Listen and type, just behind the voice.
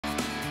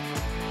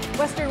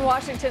Western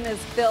Washington is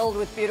filled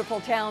with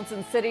beautiful towns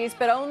and cities,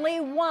 but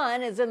only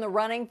one is in the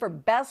running for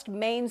best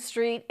main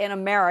street in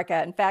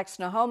America. In fact,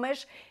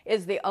 Snohomish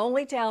is the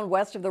only town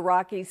west of the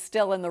Rockies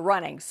still in the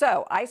running.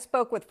 So I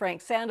spoke with Frank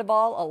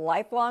Sandoval, a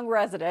lifelong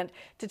resident,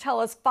 to tell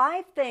us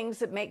 5 things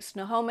that make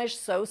Snohomish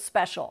so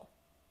special.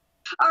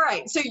 All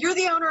right, so you're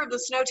the owner of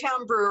the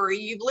SnoTown Brewery.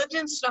 You've lived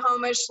in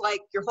Snohomish like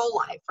your whole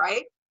life,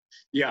 right?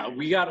 Yeah,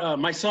 we got,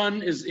 my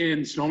son is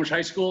in Snohomish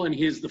High School, and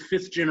he is the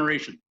 5th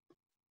generation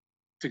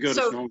to go to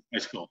Snohomish High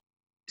School.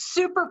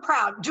 Super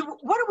proud.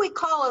 What do we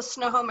call a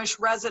Snohomish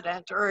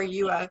resident, or are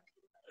you a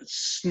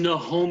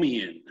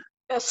Snohomian?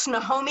 A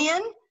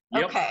Snohomian?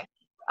 Yep. Okay,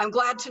 I'm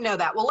glad to know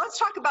that. Well, let's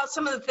talk about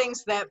some of the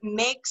things that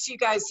makes you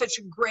guys such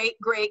a great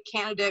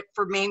candidate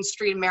for Main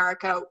Street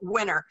America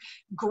winner.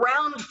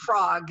 Ground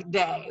Frog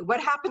Day. What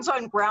happens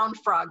on Ground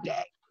Frog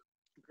Day?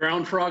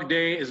 Ground Frog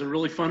Day is a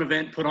really fun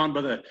event put on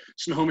by the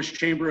Snohomish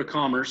Chamber of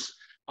Commerce.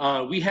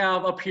 We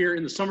have up here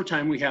in the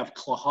summertime, we have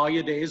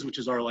Klahaya Days, which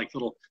is our like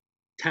little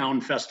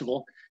town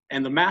festival.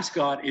 And the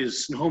mascot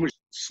is Snohomish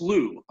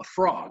Slough, a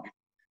frog.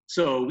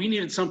 So we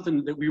needed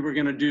something that we were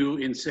gonna do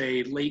in,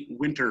 say, late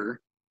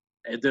winter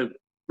to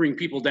bring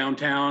people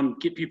downtown,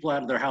 get people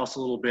out of their house a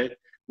little bit.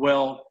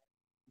 Well,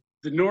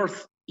 the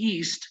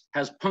Northeast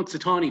has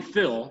Punxsutawney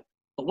Phil,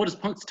 but what does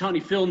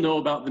Punxsutawney Phil know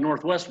about the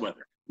Northwest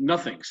weather?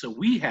 Nothing. So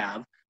we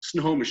have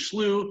Snohomish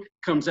Slough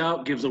comes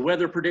out, gives a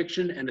weather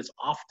prediction, and it's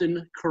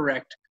often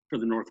correct for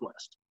the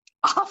Northwest.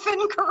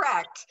 Often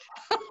correct.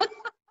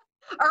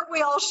 Aren't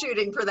we all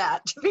shooting for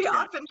that, to be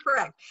often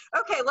correct?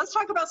 Okay, let's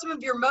talk about some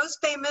of your most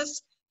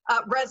famous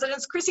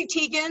residents. Chrissy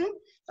Teigen,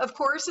 of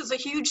course, is a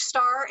huge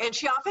star, and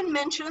she often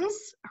mentions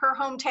her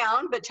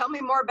hometown, but tell me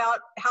more about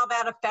how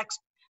that affects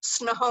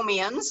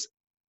Snohomians.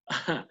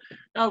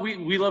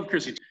 We love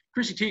Chrissy.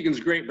 Chrissy Teigen's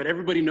great, but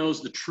everybody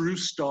knows the true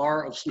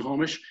star of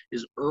Snohomish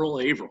is Earl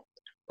Averill.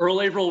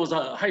 Earl Averill was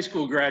a high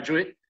school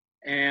graduate,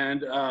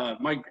 and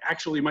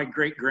my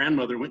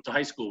great-grandmother went to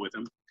high school with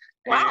him.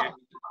 Wow. And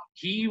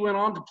he went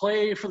on to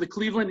play for the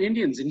Cleveland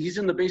Indians, and he's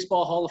in the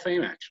Baseball Hall of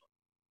Fame, actually.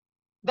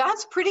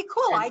 That's pretty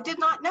cool. I did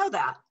not know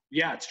that.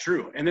 Yeah, it's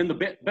true. And then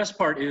the best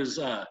part is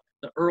the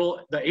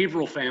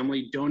Averill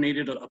family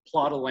donated a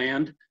plot of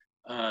land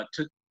right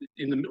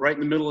in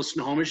the middle of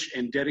Snohomish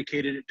and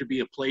dedicated it to be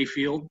a play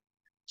field.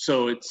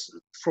 So it's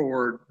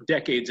for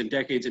decades and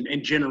decades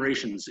and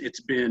generations,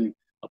 it's been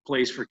a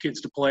place for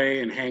kids to play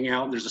and hang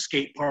out. And there's a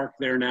skate park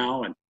there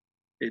now, and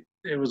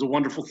it was a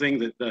wonderful thing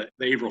that the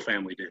Averill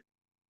family did.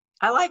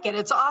 I like it.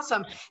 It's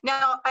awesome.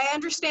 Now, I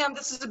understand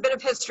this is a bit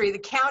of history. The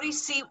county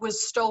seat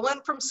was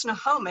stolen from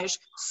Snohomish,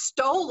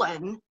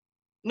 stolen,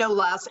 no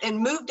less, and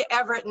moved to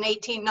Everett in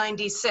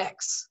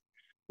 1896.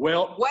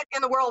 Well, what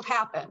in the world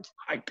happened?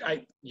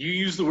 You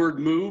use the word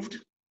moved.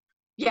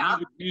 Yeah.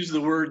 You use the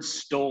word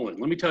stolen.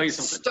 Let me tell you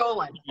something.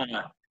 Stolen.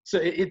 So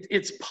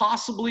it's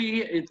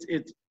possibly,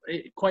 it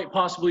quite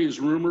possibly is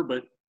rumor,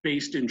 but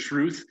based in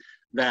truth,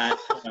 that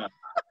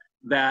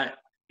that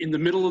in the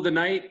middle of the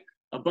night,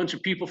 a bunch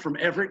of people from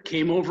Everett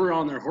came over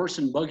on their horse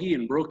and buggy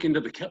and broke into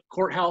the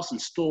courthouse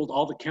and stole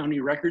all the county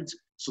records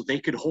so they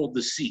could hold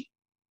the seat.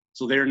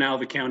 So they're now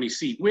the county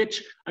seat,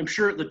 which I'm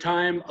sure at the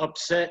time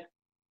upset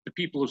the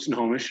people of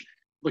Snohomish.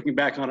 Looking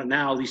back on it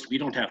now, at least we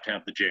don't have to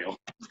have the jail.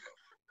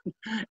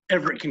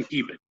 Everett can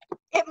keep it.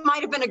 It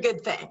might have been a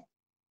good thing.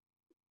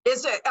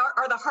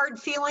 Are the hard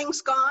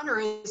feelings gone, or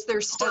is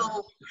there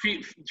still?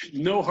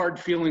 No hard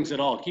feelings at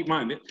all. Keep in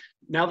mind,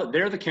 now that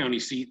they're the county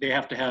seat, they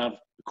have to have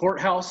the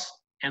courthouse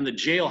and the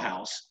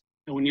jailhouse.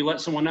 And when you let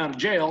someone out of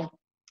jail,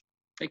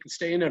 they can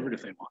stay in Everett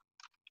if they want.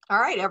 All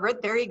right,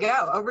 Everett, there you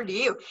go. Over to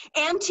you.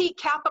 Antique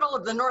capital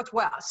of the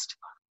Northwest.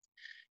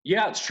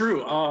 Yeah, it's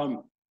true.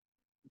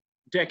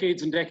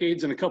 Decades and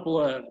decades and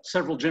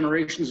several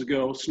generations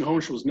ago,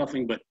 Snohomish was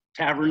nothing but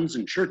taverns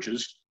and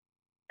churches.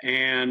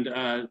 And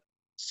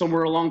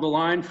somewhere along the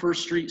line,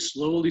 First Street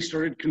slowly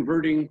started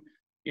converting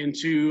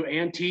into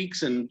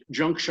antiques and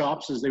junk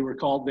shops, as they were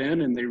called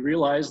then, and they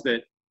realized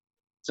that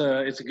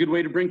it's a good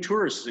way to bring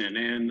tourists in.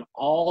 And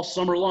all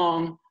summer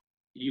long,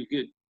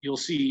 you'll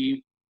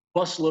see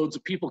busloads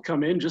of people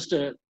come in just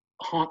to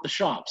haunt the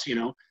shops. You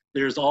know,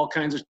 there's all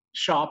kinds of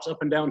shops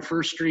up and down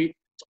First Street.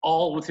 It's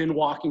all within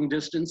walking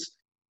distance.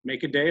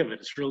 Make a day of it.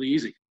 It's really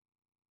easy.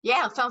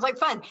 Yeah, sounds like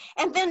fun.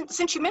 And then,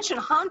 since you mentioned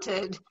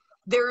haunted,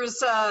 there's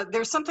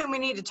something we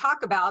need to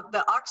talk about,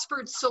 the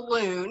Oxford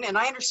Saloon, and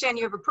I understand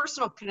you have a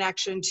personal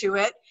connection to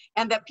it,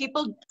 and that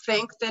people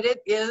think that it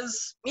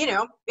is,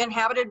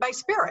 inhabited by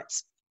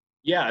spirits.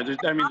 Yeah, I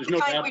mean, there's no doubt.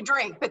 Not the kind we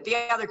drink, but the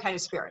other kind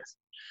of spirits.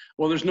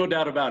 Well, there's no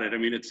doubt about it. I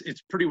mean,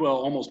 it's pretty well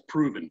almost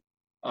proven.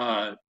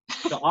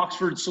 The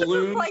Oxford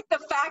Saloon. This is like the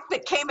fact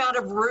that came out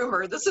of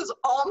rumor. This is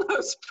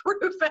almost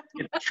proven.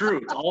 It's true.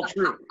 It's all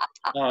true.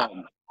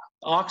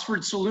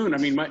 Oxford Saloon. I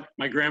mean,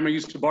 my grandma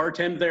used to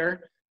bartend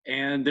there,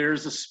 and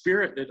there's a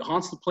spirit that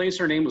haunts the place.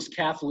 Her name was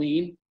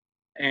Kathleen,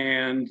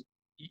 and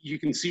you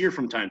can see her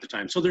from time to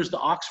time. So there's the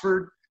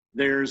Oxford.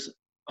 There's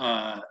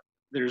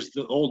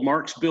the old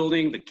Marx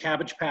building, the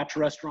Cabbage Patch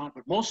restaurant,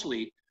 but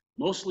mostly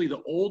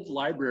the old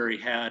library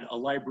had a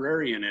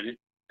librarian in it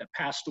that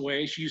passed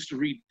away. She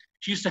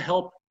used to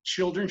help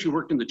children. She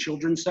worked in the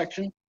children's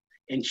section,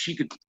 and she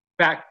could,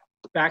 back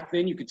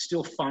then, you could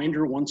still find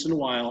her once in a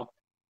while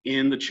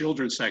in the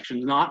children's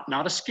section.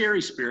 Not a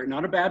scary spirit,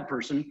 not a bad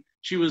person.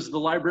 She was the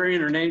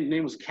librarian. Her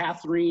name was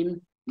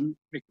Kathleen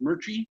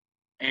McMurtry,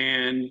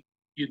 and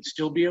you'd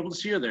still be able to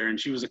see her there. And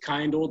she was a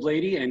kind old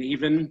lady, and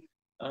even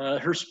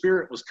her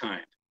spirit was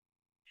kind.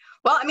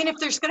 Well, I mean, if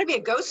there's going to be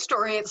a ghost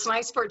story, it's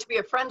nice for it to be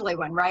a friendly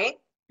one, right?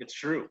 It's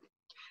true.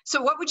 So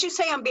what would you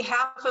say on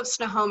behalf of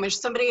Snohomish?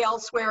 Somebody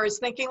elsewhere is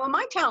thinking, well,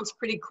 my town's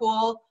pretty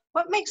cool.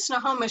 What makes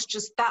Snohomish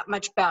just that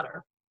much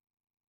better?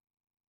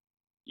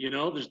 You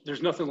know,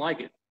 there's nothing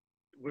like it.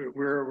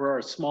 We're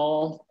a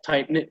small,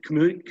 tight-knit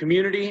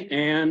community,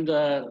 and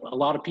a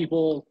lot of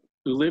people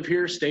who live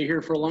here stay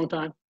here for a long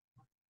time.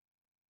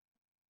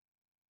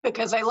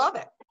 Because I love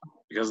it.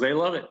 Because they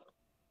love it.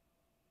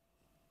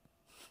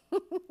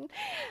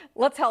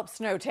 Let's help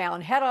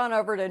Snowtown. Head on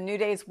over to New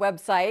Day's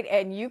website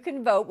and you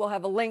can vote. We'll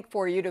have a link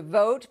for you to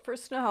vote for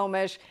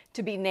Snohomish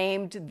to be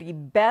named the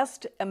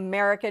best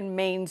American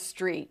Main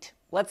Street.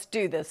 Let's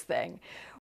do this thing.